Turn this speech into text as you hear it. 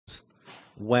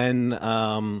when,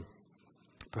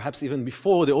 perhaps even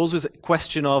before, there was always a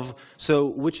question of, so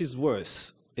which is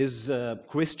worse? Is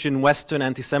Christian Western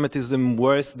anti-Semitism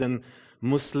worse than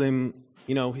Muslim,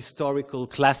 historical,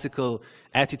 classical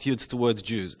attitudes towards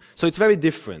Jews? So it's very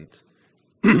different.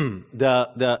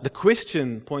 The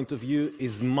Christian point of view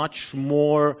is much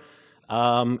more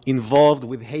involved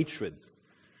with hatred.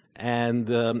 And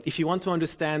if you want to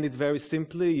understand it very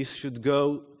simply, you should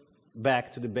go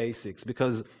back to the basics,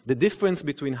 because the difference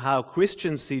between how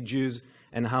Christians see Jews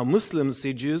and how Muslims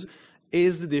see Jews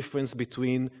is the difference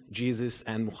between Jesus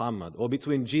and Muhammad, or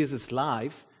between Jesus'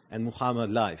 life and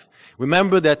Muhammad's life.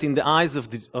 Remember that in the eyes of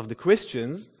the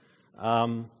Christians,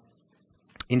 the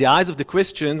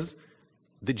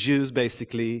Jews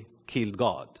basically killed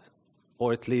God,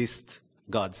 or at least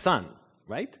God's son,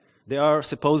 right? They are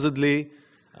supposedly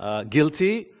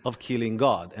guilty of killing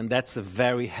God, and that's a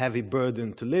very heavy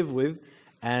burden to live with,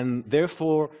 and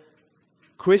therefore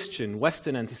Christian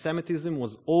Western anti-Semitism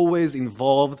was always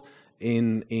involved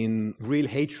in real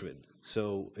hatred.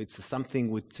 So it's something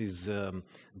which is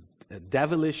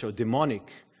devilish or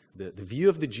demonic. The view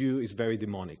of the Jew is very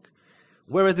demonic.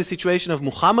 Whereas the situation of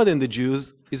Muhammad and the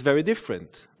Jews is very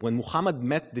different. When Muhammad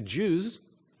met the Jews,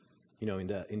 in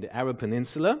the Arab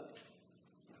Peninsula,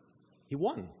 he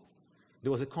won.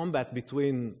 There was a combat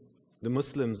between the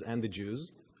Muslims and the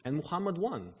Jews, and Muhammad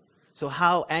won. So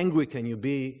how angry can you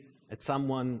be at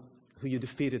someone who you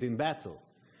defeated in battle?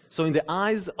 So in the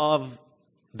eyes of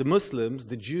the Muslims,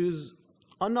 the Jews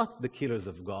are not the killers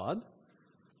of God.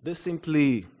 They're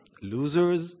simply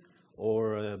losers,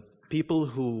 or people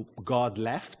who God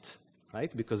left,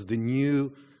 right? Because the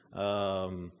new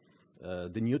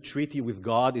treaty with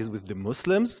God is with the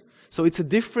Muslims. So it's a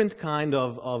different kind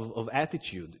of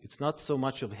attitude. It's not so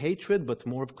much of hatred, but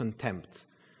more of contempt,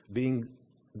 being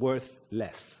worth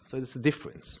less. So there's a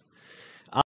difference.